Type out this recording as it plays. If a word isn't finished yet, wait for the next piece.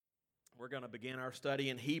We're going to begin our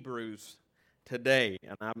study in Hebrews today,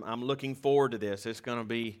 and I'm looking forward to this. It's going to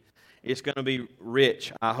be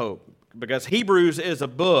rich, I hope, because Hebrews is a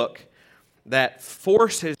book that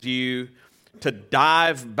forces you to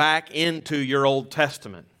dive back into your Old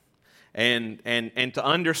Testament and to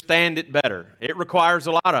understand it better. It requires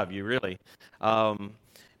a lot of you, really,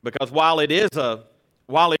 because while it is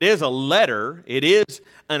a letter, it is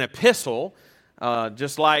an epistle,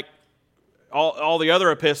 just like all the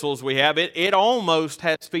other epistles we have. It almost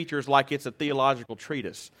has features like it's a theological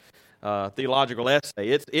treatise, theological essay.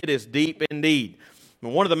 It is deep indeed.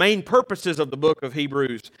 And one of the main purposes of the book of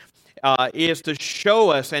Hebrews is to show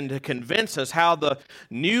us and to convince us how the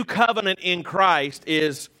new covenant in Christ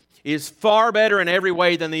is far better in every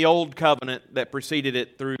way than the old covenant that preceded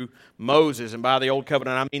it through Moses. And by the old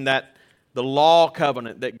covenant, I mean that the law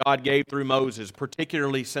covenant that God gave through Moses,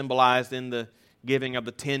 particularly symbolized in the giving of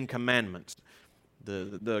the Ten Commandments,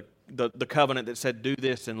 the covenant that said, "Do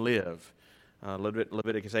this and live,"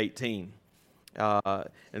 Leviticus 18. And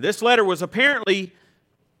this letter was apparently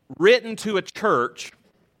written to a church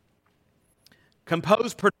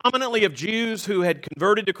composed predominantly of Jews who had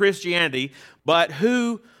converted to Christianity, but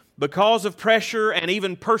who, because of pressure and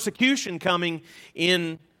even persecution coming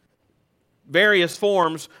in various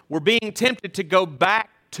forms, were being tempted to go back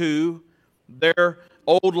to their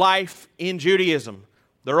old life in Judaism,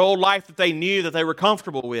 their old life that they knew, that they were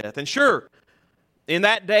comfortable with. And sure, in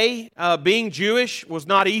that day, being Jewish was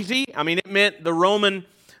not easy. I mean, it meant the Roman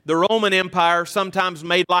Empire sometimes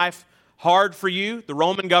made life hard for you. The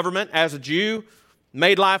Roman government, as a Jew,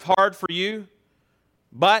 made life hard for you.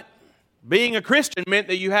 But being a Christian meant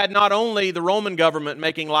that you had not only the Roman government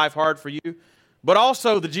making life hard for you, but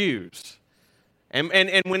also the Jews. And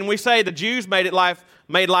when we say the Jews made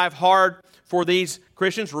life hard for these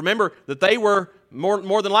Christians, remember that they were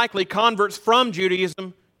more than likely converts from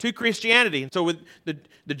Judaism to Christianity. And so with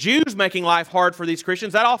the Jews making life hard for these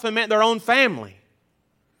Christians, that often meant their own family,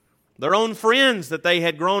 their own friends that they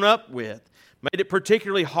had grown up with, made it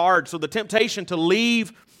particularly hard. So the temptation to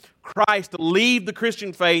leave Christ, to leave the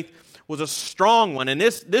Christian faith, was a strong one. And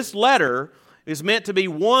this letter is meant to be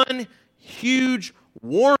one huge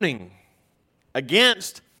warning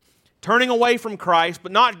against turning away from Christ,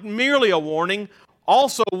 but not merely a warning,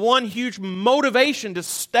 also one huge motivation to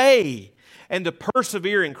stay and to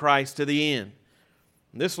persevere in Christ to the end.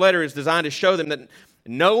 And this letter is designed to show them that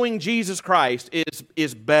knowing Jesus Christ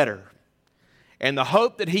is better, and the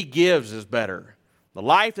hope that He gives is better. The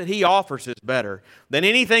life that He offers is better than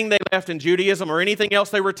anything they left in Judaism or anything else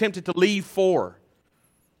they were tempted to leave for.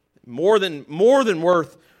 More than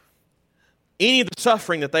worth any of the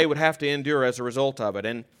suffering that they would have to endure as a result of it.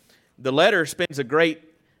 And the letter spends a great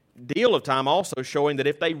deal of time also showing that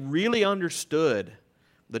if they really understood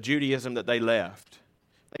the Judaism that they left,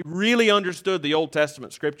 they really understood the Old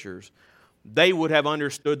Testament Scriptures, they would have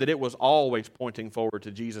understood that it was always pointing forward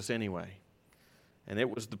to Jesus anyway. And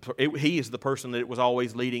He is the person that it was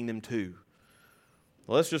always leading them to.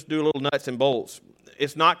 Well, let's just do a little nuts and bolts.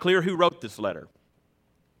 It's not clear who wrote this letter.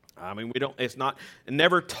 I mean, it's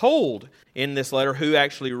never told in this letter who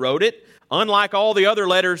actually wrote it. Unlike all the other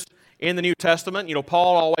letters in the New Testament,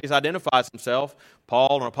 Paul always identifies himself.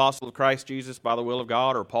 Paul, an apostle of Christ Jesus by the will of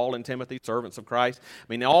God, or Paul and Timothy, servants of Christ. I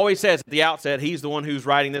mean, it always says at the outset he's the one who's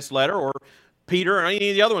writing this letter, or Peter, or any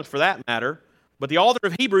of the other ones for that matter. But the author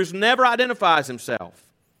of Hebrews never identifies himself,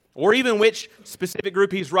 or even which specific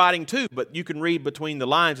group he's writing to. But you can read between the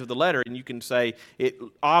lines of the letter, and you can say it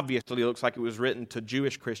obviously looks like it was written to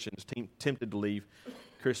Jewish Christians tempted to leave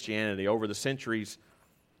Christianity. Over the centuries,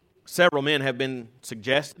 several men have been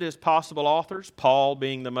suggested as possible authors, Paul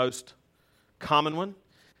being the most common one.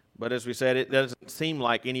 But as we said, it doesn't seem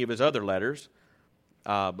like any of his other letters.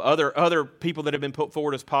 Other people that have been put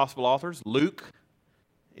forward as possible authors, Luke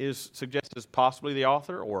is suggested as possibly the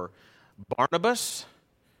author, or Barnabas,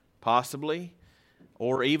 possibly,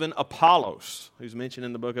 or even Apollos, who's mentioned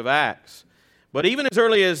in the book of Acts. But even as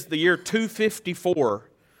early as the year 254,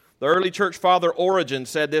 the early church father Origen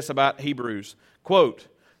said this about Hebrews, quote,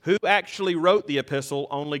 "Who actually wrote the epistle,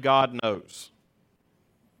 only God knows."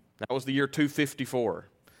 That was the year 254.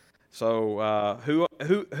 So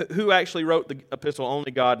who actually wrote the epistle,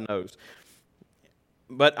 only God knows.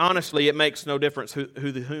 But honestly, it makes no difference who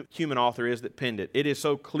the human author is that penned it. It is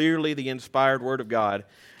so clearly the inspired Word of God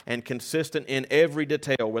and consistent in every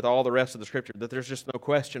detail with all the rest of the Scripture that there's just no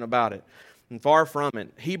question about it. And far from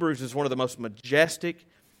it, Hebrews is one of the most majestic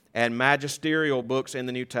and magisterial books in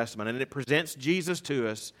the New Testament. And it presents Jesus to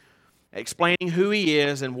us, explaining who He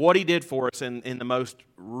is and what He did for us in the most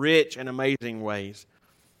rich and amazing ways.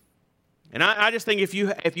 And I just think if you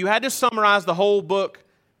had to summarize the whole book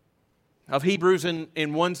of Hebrews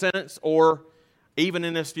in one sentence, or even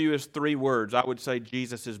in as few as 3 words, I would say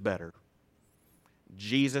Jesus is better.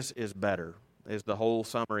 Jesus is better is the whole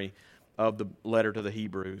summary of the letter to the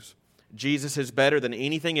Hebrews. Jesus is better than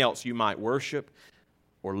anything else you might worship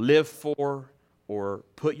or live for or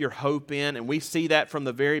put your hope in. And we see that from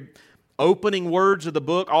the very opening words of the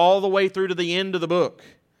book all the way through to the end of the book.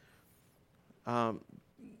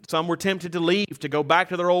 Some were tempted to leave, to go back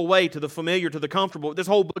to their old way, to the familiar, to the comfortable. This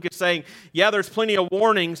whole book is saying, yeah, there's plenty of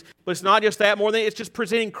warnings, but it's not just that. More than it's just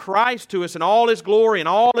presenting Christ to us in all His glory and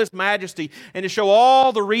all His majesty, and to show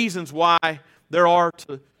all the reasons why there are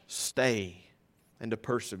to stay and to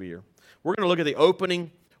persevere. We're going to look at the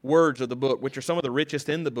opening words of the book, which are some of the richest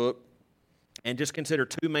in the book, and just consider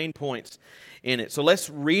 2 main points in it. So let's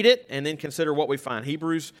read it and then consider what we find.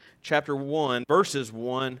 Hebrews chapter 1, verses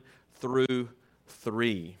 1 through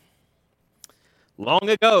 3. Long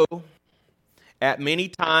ago, at many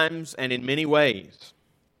times and in many ways,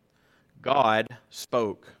 God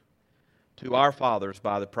spoke to our fathers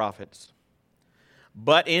by the prophets.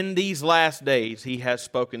 But in these last days, He has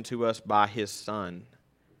spoken to us by His Son,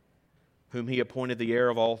 whom He appointed the heir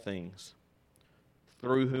of all things,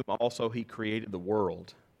 through whom also He created the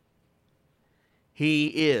world. He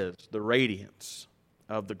is the radiance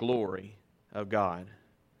of the glory of God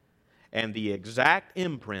and the exact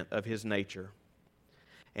imprint of His nature.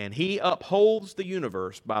 And He upholds the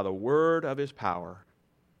universe by the word of His power.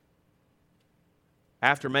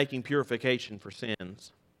 After making purification for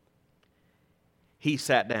sins, He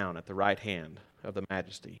sat down at the right hand of the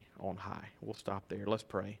Majesty on high. We'll stop there. Let's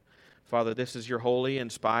pray. Father, this is Your holy,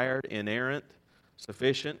 inspired, inerrant,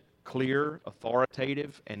 sufficient, clear,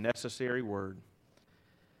 authoritative, and necessary word.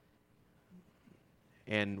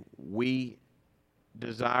 And we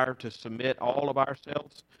desire to submit all of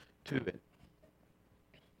ourselves to it.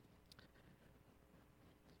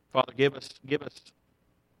 Father, give us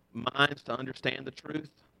minds to understand the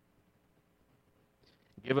truth.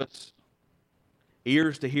 Give us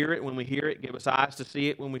ears to hear it when we hear it. Give us eyes to see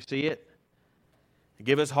it when we see it.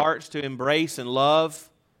 Give us hearts to embrace and love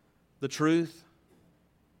the truth.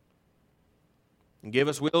 And give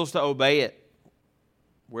us wills to obey it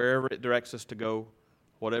wherever it directs us to go,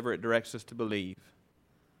 whatever it directs us to believe.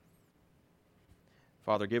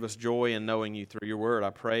 Father, give us joy in knowing You through Your word, I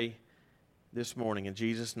pray this morning in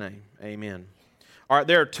Jesus' name. Amen. All right,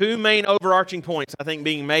 there are 2 main overarching points, I think,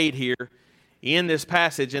 being made here in this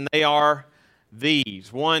passage, and they are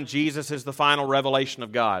these. 1, Jesus is the final revelation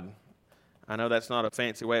of God. I know that's not a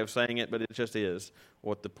fancy way of saying it, but it just is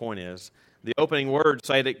what the point is. The opening words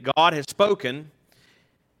say that God has spoken,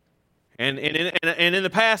 and in the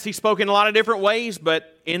past He's spoken in a lot of different ways,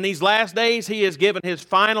 but in these last days He has given His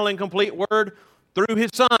final and complete word through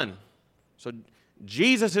His Son. So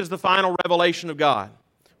Jesus is the final revelation of God,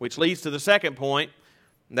 which leads to the second point,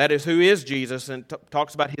 and that is, who is Jesus, and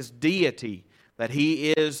talks about His deity, that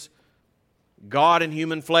He is God in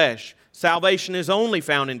human flesh. Salvation is only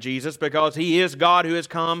found in Jesus because He is God who has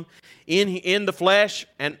come in the flesh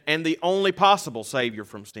and the only possible Savior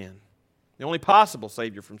from sin. The only possible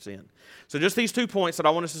Savior from sin. So just these 2 points that I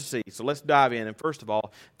want us to see. So let's dive in. And first of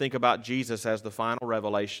all, think about Jesus as the final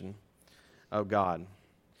revelation of God.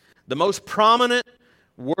 The most prominent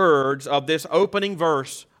words of this opening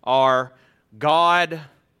verse are, God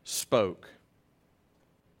spoke.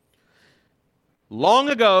 Long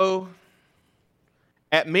ago,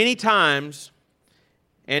 at many times,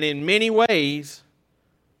 and in many ways,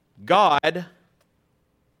 God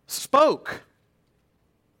spoke.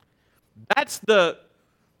 That's the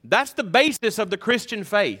basis of the Christian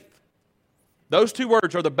faith. Those 2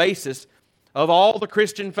 words are the basis of all the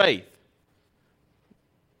Christian faith.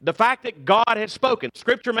 The fact that God has spoken.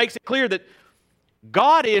 Scripture makes it clear that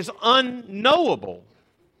God is unknowable.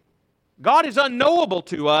 God is unknowable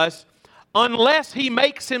to us unless He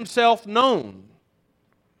makes Himself known.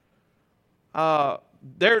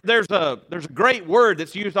 There's a great word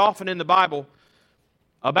that's used often in the Bible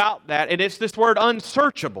about that, and it's this word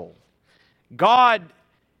unsearchable. God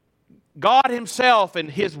Himself and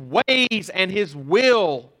His ways and His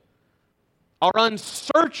will are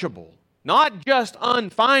unsearchable. Not just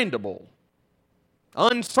unfindable,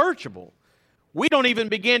 unsearchable. We don't even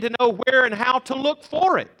begin to know where and how to look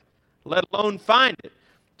for it, let alone find it.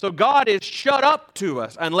 So God is shut up to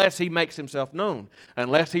us unless He makes Himself known,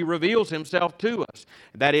 unless He reveals Himself to us.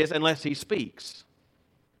 That is, unless He speaks.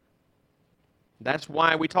 That's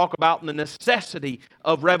why we talk about the necessity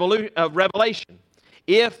of revelation.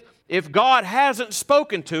 If God hasn't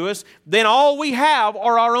spoken to us, then all we have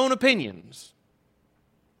are our own opinions.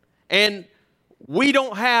 And we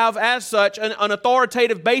don't have, as such, an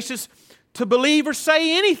authoritative basis to believe or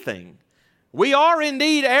say anything We are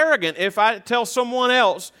indeed arrogant if I tell someone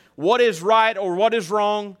else what is right or what is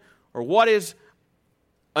wrong or what is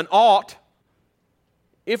an ought,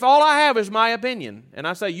 if all I have is my opinion and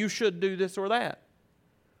I say you should do this or that.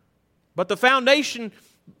 But the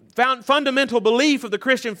fundamental belief of the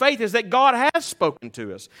Christian faith is that God has spoken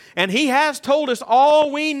to us and He has told us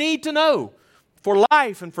all we need to know for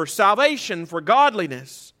life and for salvation, for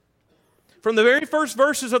godliness. From the very first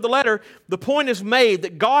verses of the letter, the point is made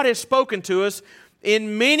that God has spoken to us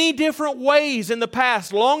in many different ways in the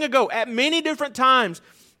past, long ago, at many different times,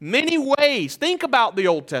 many ways. Think about the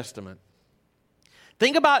Old Testament.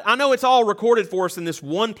 Think about, I know it's all recorded for us in this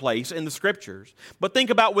one place in the Scriptures, but think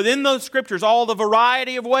about within those Scriptures all the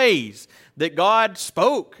variety of ways that God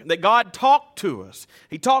spoke, that God talked to us.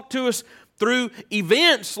 He talked to us through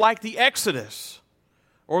events like the Exodus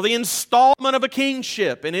or the installment of a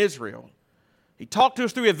kingship in Israel. He talked to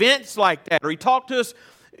us through events like that, or He talked to us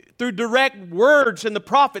through direct words in the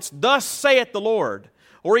prophets, thus saith the Lord.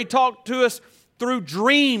 Or He talked to us through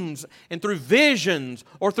dreams and through visions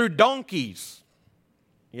or through donkeys.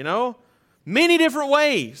 You know, many different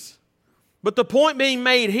ways. But the point being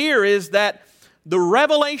made here is that the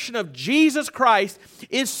revelation of Jesus Christ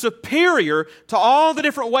is superior to all the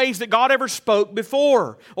different ways that God ever spoke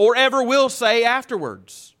before or ever will say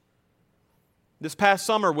afterwards. This past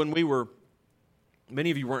summer when we were, many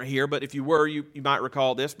of you weren't here, but if you were, you might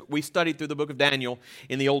recall this, but we studied through the book of Daniel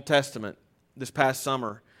in the Old Testament this past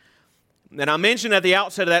summer. And I mentioned at the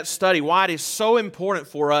outset of that study why it is so important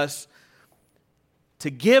for us to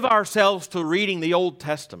give ourselves to reading the Old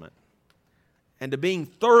Testament and to being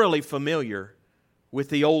thoroughly familiar with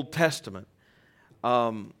the Old Testament.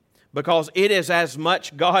 Because it is as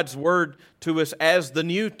much God's Word to us as the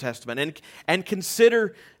New Testament. And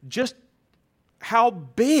consider just how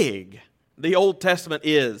big the Old Testament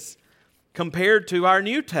is compared to our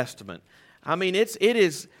New Testament. I mean, it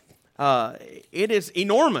is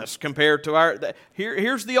enormous compared to our.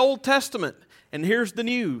 Here's the Old Testament, and here's the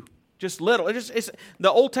New. Just little.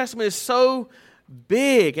 The Old Testament is so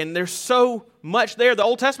big, and there's so much there. The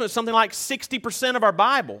Old Testament is something like 60% of our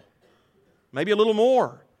Bible, maybe a little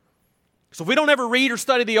more. So if we don't ever read or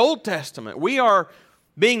study the Old Testament, we are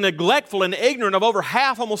being neglectful and ignorant of over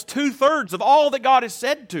half, almost 2/3 of all that God has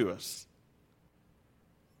said to us.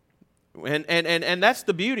 And that's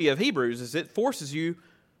the beauty of Hebrews, is it forces you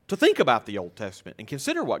to think about the Old Testament and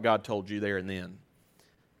consider what God told you there and then.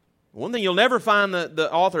 One thing you'll never find the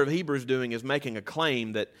author of Hebrews doing is making a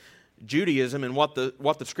claim that Judaism and what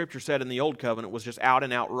the Scripture said in the Old Covenant was just out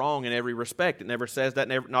and out wrong in every respect. It never says that,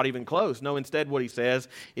 not even close. No, instead what he says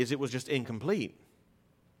is it was just incomplete.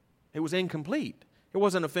 It was incomplete. It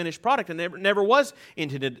wasn't a finished product, and never was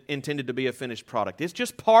intended to be a finished product. It's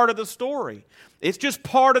just part of the story. It's just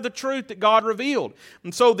part of the truth that God revealed.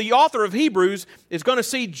 And so the author of Hebrews is going to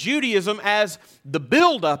see Judaism as the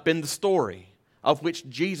build-up in the story, of which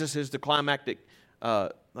Jesus is the climactic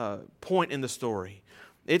point in the story.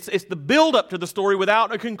 It's the build-up to the story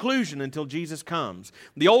without a conclusion until Jesus comes.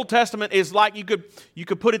 The Old Testament is like, you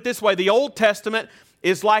could put it this way, the Old Testament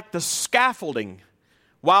is like the scaffolding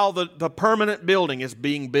while the permanent building is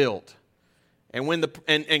being built.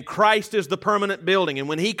 And Christ is the permanent building. And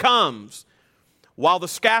when He comes, while the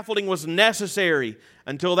scaffolding was necessary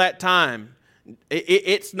until that time,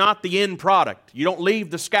 it's not the end product. You don't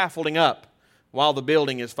leave the scaffolding up while the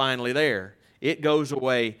building is finally there. It goes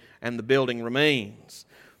away and the building remains.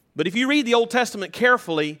 But if you read the Old Testament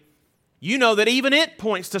carefully, you know that even it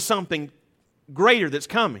points to something greater that's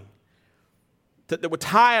coming, that would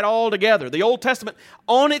tie it all together. The Old Testament,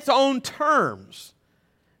 on its own terms,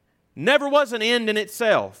 never was an end in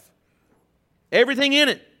itself. Everything in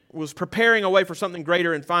it was preparing a way for something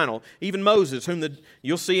greater and final. Even Moses, whom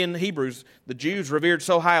you'll see in Hebrews, the Jews revered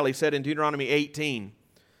so highly, said in Deuteronomy 18,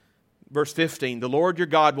 verse 15, "The Lord your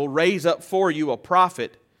God will raise up for you a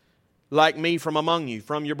prophet like me from among you,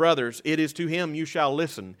 from your brothers. It is to him you shall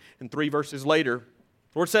listen." And 3 verses later,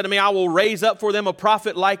 the Lord said to me, "I will raise up for them a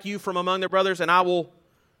prophet like you from among their brothers, and I will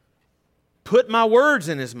put my words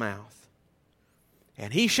in his mouth,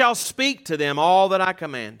 and he shall speak to them all that I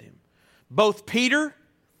command him." Both Peter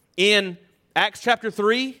in Acts chapter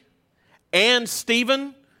 3 and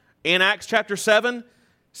Stephen in Acts chapter 7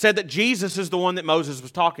 said that Jesus is the one that Moses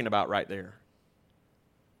was talking about right there.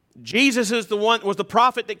 Jesus is the one, was the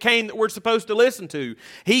prophet that came that we're supposed to listen to.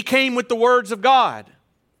 He came with the words of God.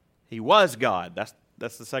 He was God.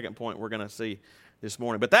 That's the second point we're going to see this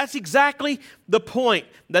morning. But that's exactly the point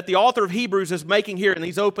that the author of Hebrews is making here in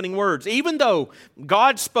these opening words. Even though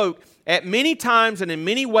God spoke at many times and in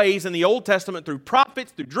many ways in the Old Testament through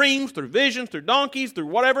prophets, through dreams, through visions, through donkeys, through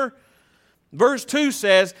whatever, Verse 2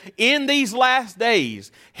 says, in these last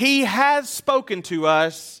days, He has spoken to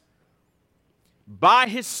us by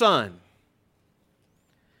His Son.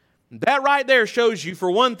 That right there shows you,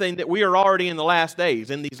 for one thing, that we are already in the last days,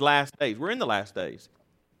 in these last days. We're in the last days.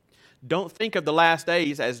 Don't think of the last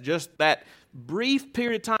days as just that brief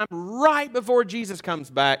period of time right before Jesus comes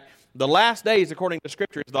back. The last days, according to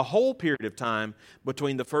Scripture, is the whole period of time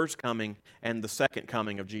between the first coming and the second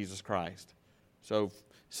coming of Jesus Christ. So,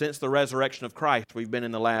 since the resurrection of Christ, we've been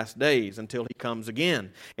in the last days until He comes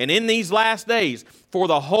again. And in these last days, for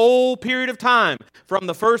the whole period of time, from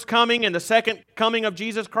the first coming and the second coming of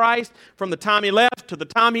Jesus Christ, from the time He left to the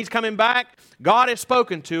time He's coming back, God has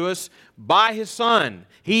spoken to us by His Son.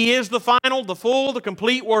 He is the final, the full, the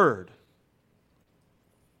complete Word.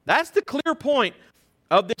 That's the clear point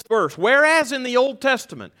of this verse. Whereas in the Old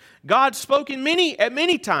Testament, God spoke at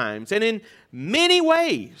many times and in many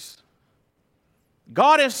ways,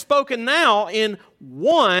 God has spoken now in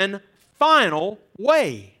one final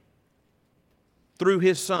way through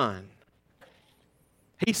His Son.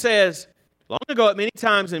 He says, long ago at many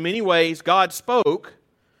times in many ways, God spoke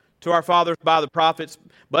to our fathers by the prophets,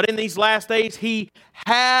 but in these last days He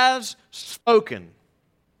has spoken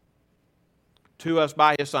to us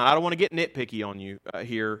by His Son. I don't want to get nitpicky on you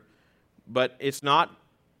here, but it's not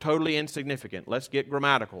totally insignificant. Let's get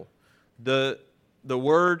grammatical. The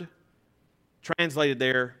word translated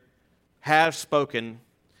there, has spoken,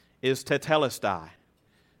 is tetelestai.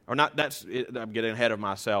 Or not, I'm getting ahead of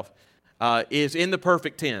myself. Is in the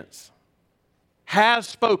perfect tense. Has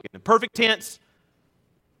spoken. The perfect tense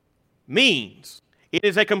means it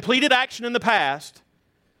is a completed action in the past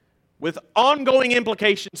with ongoing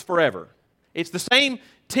implications forever. It's the same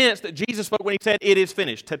tense that Jesus spoke when He said, it is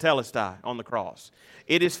finished, tetelestai, on the cross.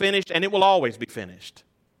 It is finished and it will always be finished.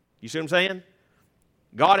 You see what I'm saying?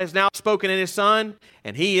 God has now spoken in His Son,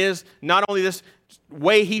 and He is not only this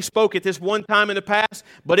way He spoke at this one time in the past,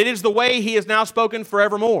 but it is the way He has now spoken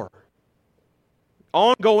forevermore,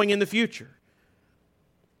 ongoing in the future.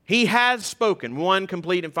 He has spoken one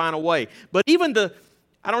complete and final way. But even I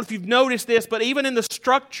don't know if you've noticed this, but even in the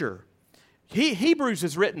structure, Hebrews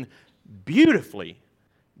is written beautifully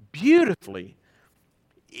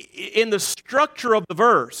in the structure of the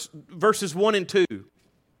verses 1 and 2.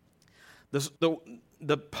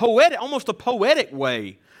 The poetic, almost a poetic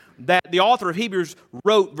way that the author of Hebrews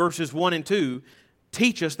wrote verses 1 and 2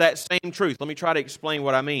 teach us that same truth. Let me try to explain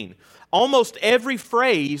what I mean. Almost every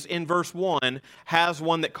phrase in verse 1 has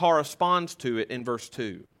one that corresponds to it in verse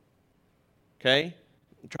 2. Okay?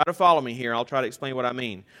 Try to follow me here. I'll try to explain what I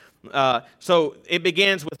mean. So it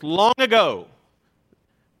begins with long ago.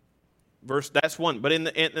 That's one. But in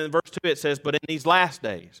verse 2 it says, but in these last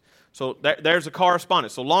days. So there's a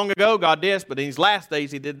correspondence. So long ago God did this, but in these last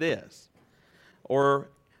days He did this. Or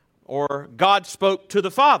God spoke to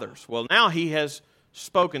the fathers. Well, now He has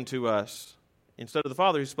spoken to us. Instead of the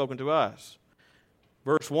Father, He's spoken to us.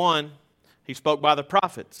 Verse 1, He spoke by the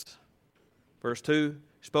prophets. Verse 2,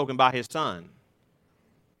 spoken by His Son.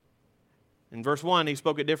 In verse 1, He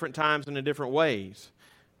spoke at different times and in different ways.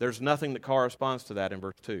 There's nothing that corresponds to that in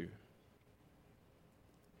verse 2.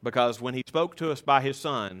 Because when He spoke to us by His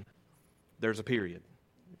Son, there's a period.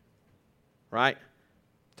 Right?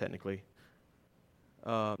 Technically.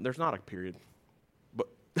 There's not a period. But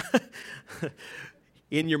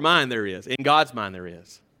in your mind there is. In God's mind there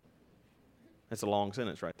is. That's a long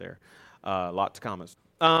sentence right there. Lots of comments.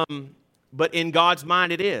 But in God's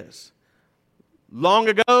mind it is. Long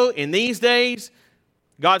ago, in these days,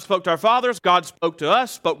 God spoke to our fathers, God spoke to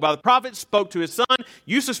us, spoke by the prophets, spoke to His Son,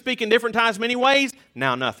 used to speak in different times, many ways,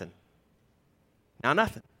 now nothing. Now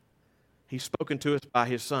nothing. He's spoken to us by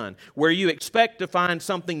His Son. Where you expect to find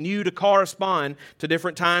something new to correspond to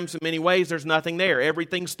different times in many ways, there's nothing there.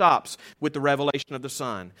 Everything stops with the revelation of the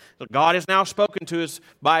Son. So God has now spoken to us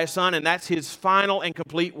by His Son, and that's His final and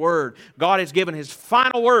complete word. God has given His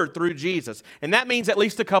final word through Jesus. And that means at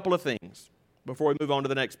least a couple of things before we move on to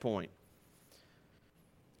the next point.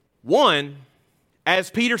 One,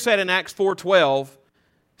 as Peter said in Acts 4:12,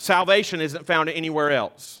 salvation isn't found anywhere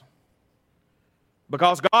else.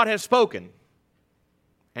 Because God has spoken,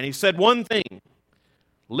 and He said one thing,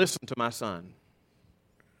 listen to my Son.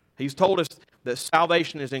 He's told us that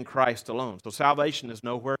salvation is in Christ alone. So salvation is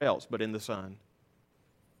nowhere else but in the Son.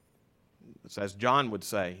 It's as John would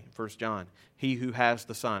say, 1 John, he who has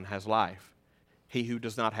the Son has life. He who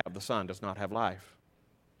does not have the Son does not have life.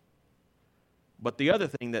 But the other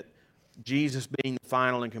thing that Jesus being the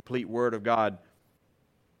final and complete Word of God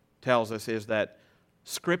tells us is that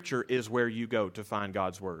Scripture is where you go to find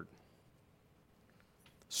God's Word.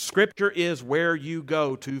 Scripture is where you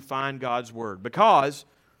go to find God's Word. Because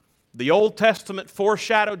The Old Testament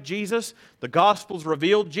foreshadowed Jesus. The Gospels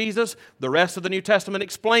revealed Jesus. The rest of the New Testament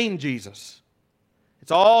explained Jesus.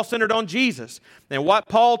 It's all centered on Jesus. And what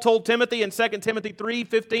Paul told Timothy in 2 Timothy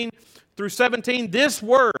 3:15 through 17, this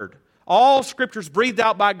word, all Scripture's breathed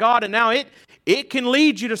out by God, and now it can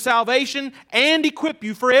lead you to salvation and equip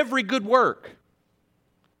you for every good work.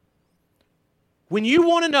 When you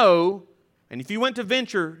want to know, and if you went to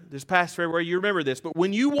Venture this past February, you remember this, but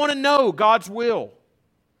when you want to know God's will,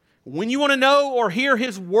 when you want to know or hear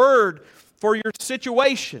His Word for your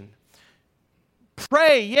situation,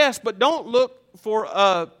 pray, yes, but don't look for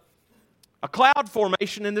a cloud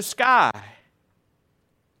formation in the sky.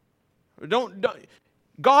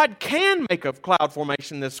 God can make a cloud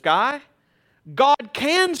formation in the sky. God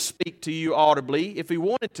can speak to you audibly if He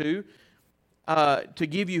wanted to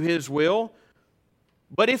give you His will.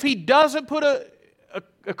 But if He doesn't put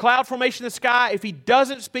a cloud formation in the sky, if He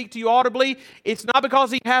doesn't speak to you audibly, it's not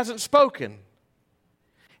because He hasn't spoken.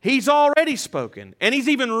 He's already spoken, and He's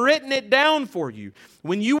even written it down for you.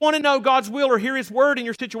 When you want to know God's will or hear His Word in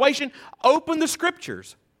your situation, open the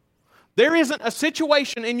Scriptures. There isn't a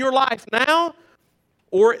situation in your life now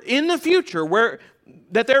or in the future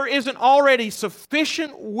that there isn't already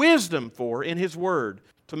sufficient wisdom for in His Word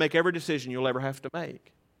to make every decision you'll ever have to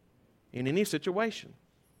make in any situation.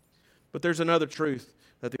 But there's another truth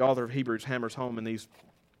that the author of Hebrews hammers home in these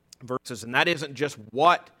verses, and that isn't just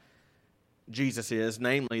what Jesus is,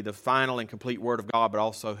 namely the final and complete Word of God, but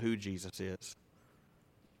also who Jesus is.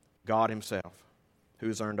 God Himself, who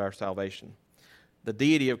has earned our salvation. The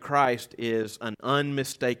deity of Christ is an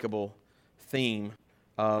unmistakable theme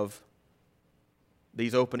of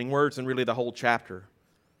these opening words and really the whole chapter.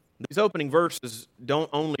 These opening verses don't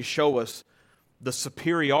only show us the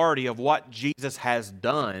superiority of what Jesus has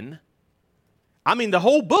done. I mean, the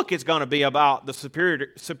whole book is going to be about the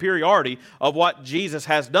superiority of what Jesus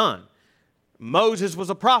has done. Moses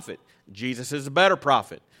was a prophet. Jesus is a better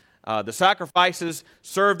prophet. The sacrifices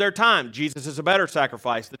served their time. Jesus is a better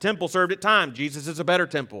sacrifice. The temple served its time. Jesus is a better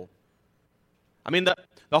temple. I mean, the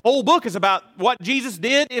whole book is about what Jesus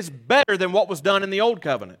did is better than what was done in the Old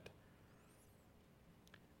Covenant.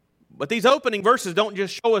 But these opening verses don't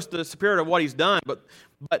just show us the superiority of what He's done,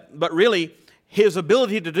 but really His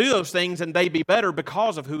ability to do those things and they be better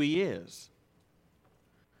because of who He is.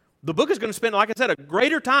 The book is going to spend, like I said, a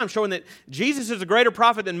greater time showing that Jesus is a greater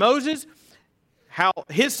prophet than Moses, how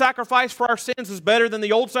His sacrifice for our sins is better than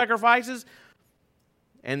the old sacrifices,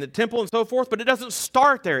 and the temple and so forth. But it doesn't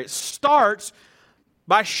start there. It starts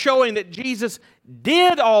by showing that Jesus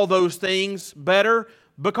did all those things better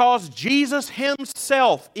because Jesus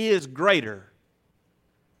Himself is greater.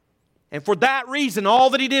 And for that reason,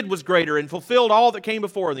 all that He did was greater and fulfilled all that came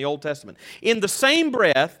before in the Old Testament. In the same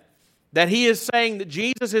breath that He is saying that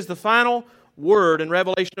Jesus is the final word and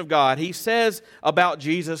revelation of God, He says about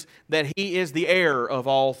Jesus that He is the heir of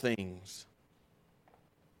all things.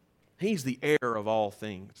 He's the heir of all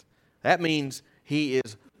things. That means He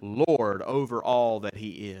is Lord over all that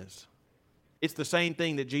He is. It's the same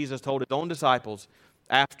thing that Jesus told His own disciples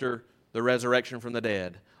after the resurrection from the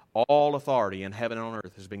dead. All authority in heaven and on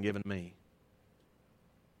earth has been given me.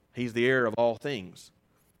 He's the heir of all things.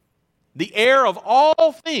 The heir of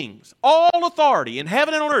all things, all authority in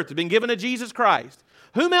heaven and on earth has been given to Jesus Christ.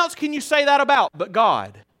 Whom else can you say that about but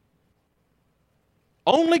God?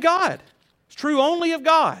 Only God. It's true only of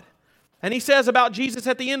God. And He says about Jesus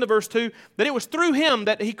at the end of verse 2 that it was through Him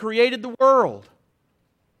that He created the world.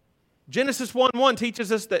 Genesis 1:1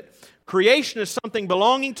 teaches us that creation is something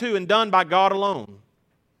belonging to and done by God alone.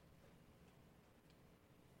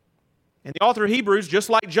 And the author of Hebrews,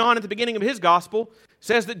 just like John at the beginning of his gospel,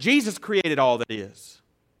 says that Jesus created all that is.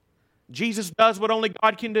 Jesus does what only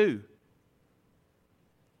God can do.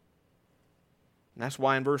 And that's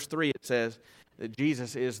why in verse 3 it says that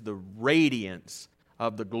Jesus is the radiance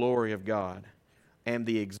of the glory of God and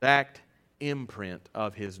the exact imprint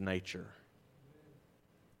of His nature.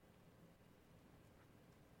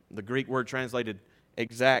 The Greek word translated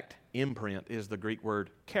exact imprint is the Greek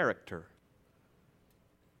word character.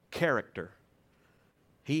 Character.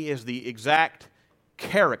 He is the exact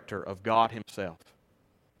character of God Himself.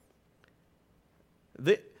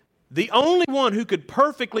 The only one who could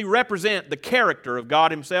perfectly represent the character of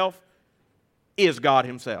God Himself is God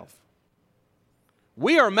Himself.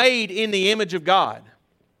 We are made in the image of God.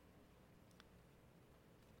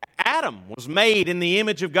 Adam was made in the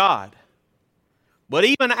image of God. But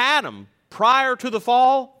even Adam, prior to the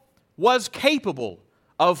fall, was capable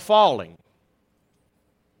of falling.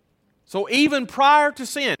 So even prior to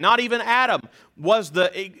sin, not even Adam was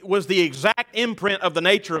the exact imprint of the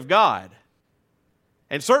nature of God.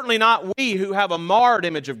 And certainly not we who have a marred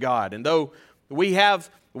image of God. And though we have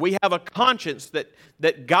a conscience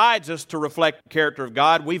that guides us to reflect the character of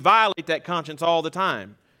God, we violate that conscience all the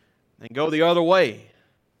time and go the other way.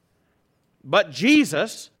 But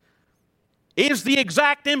Jesus is the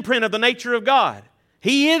exact imprint of the nature of God.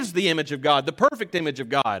 He is the image of God, the perfect image of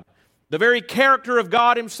God, the very character of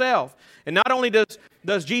God Himself. And not only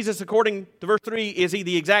does Jesus, according to verse 3, is He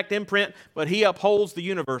the exact imprint, but He upholds the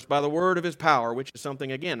universe by the word of His power, which is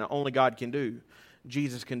something, again, only God can do.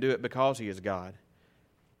 Jesus can do it because He is God.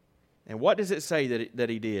 And what does it say that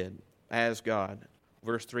He did as God?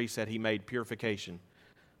 Verse 3 said He made purification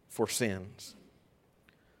for sins.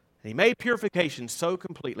 And He made purification so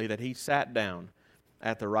completely that He sat down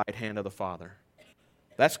at the right hand of the Father.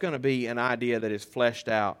 That's going to be an idea that is fleshed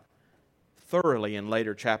out thoroughly in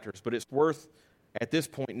later chapters, but it's worth, at this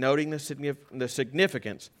point, noting the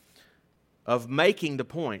significance of making the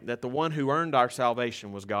point that the one who earned our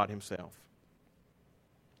salvation was God Himself.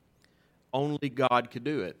 Only God could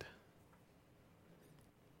do it.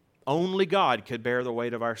 Only God could bear the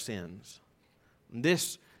weight of our sins.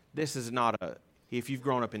 This is not if you've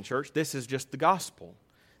grown up in church, this is just the gospel.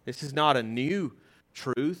 This is not a new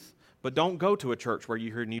truth, but don't go to a church where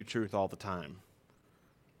you hear new truth all the time.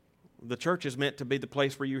 The church is meant to be the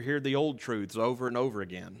place where you hear the old truths over and over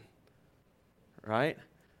again. Right?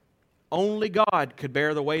 Only God could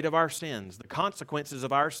bear the weight of our sins. The consequences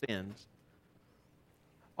of our sins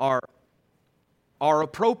are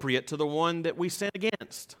appropriate to the one that we sin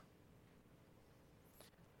against.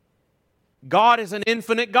 God is an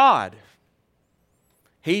infinite God.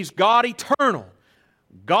 He's God eternal.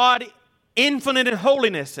 God infinite in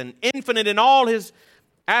holiness and infinite in all His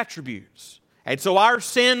attributes. And so our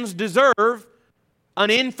sins deserve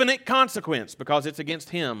an infinite consequence because it's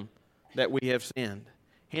against Him that we have sinned.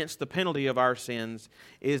 Hence, the penalty of our sins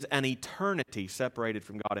is an eternity separated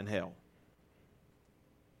from God in hell.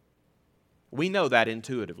 We know that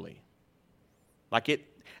intuitively.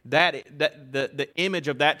 The image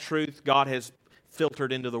of that truth God has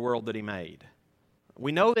filtered into the world that He made.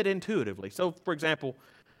 We know that intuitively. So, for example,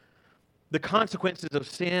 the consequences of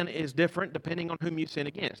sin is different depending on whom you sin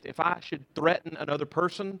against. If I should threaten another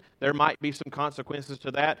person, there might be some consequences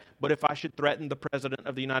to that. But if I should threaten the President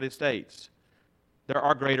of the United States, there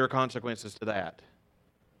are greater consequences to that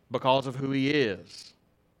because of who he is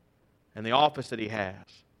and the office that he has.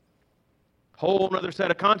 Whole other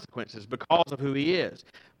set of consequences because of who he is.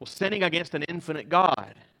 Well, sinning against an infinite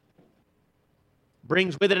God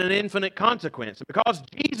brings with it an infinite consequence. And because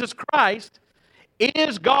Jesus Christ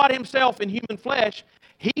is God Himself in human flesh,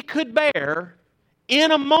 He could bear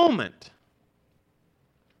in a moment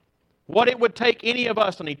what it would take any of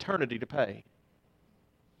us an eternity to pay.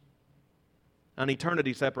 An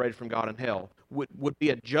eternity separated from God in hell would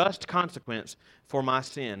be a just consequence for my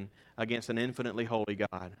sin against an infinitely holy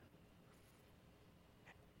God.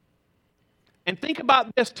 And think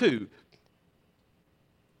about this too.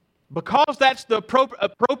 Because that's the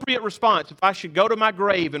appropriate response if I should go to my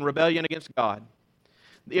grave in rebellion against God.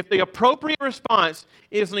 If the appropriate response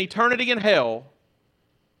is an eternity in hell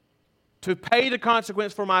to pay the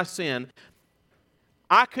consequence for my sin,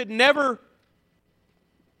 I could never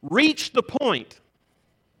reach the point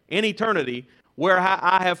in eternity where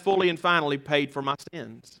I have fully and finally paid for my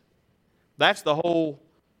sins. That's the whole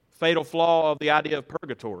fatal flaw of the idea of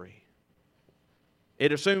purgatory.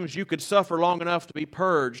 It assumes you could suffer long enough to be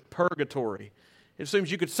purged, purgatory. It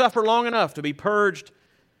assumes you could suffer long enough to be purged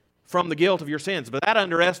from the guilt of your sins. But that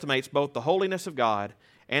underestimates both the holiness of God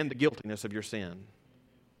and the guiltiness of your sin.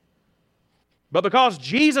 But because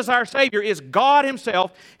Jesus, our Savior, is God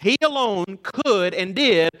Himself, He alone could and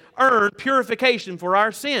did earn purification for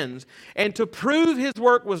our sins. And to prove His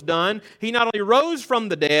work was done, He not only rose from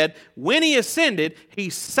the dead, when He ascended, He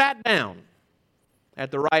sat down at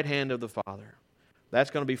the right hand of the Father. That's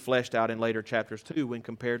going to be fleshed out in later chapters too when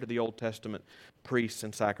compared to the Old Testament priests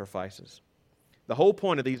and sacrifices. The whole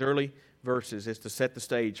point of these early verses is to set the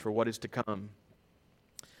stage for what is to come.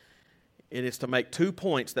 It is to make 2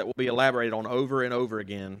 points that will be elaborated on over and over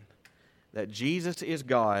again. That Jesus is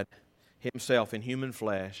God Himself in human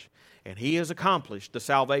flesh, and He has accomplished the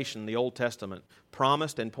salvation the Old Testament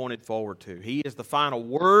promised and pointed forward to. He is the final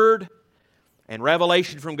word and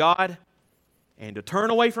revelation from God, and to turn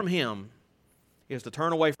away from Him is to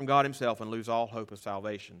turn away from God Himself and lose all hope of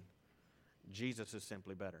salvation. Jesus is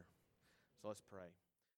simply better. So let's pray.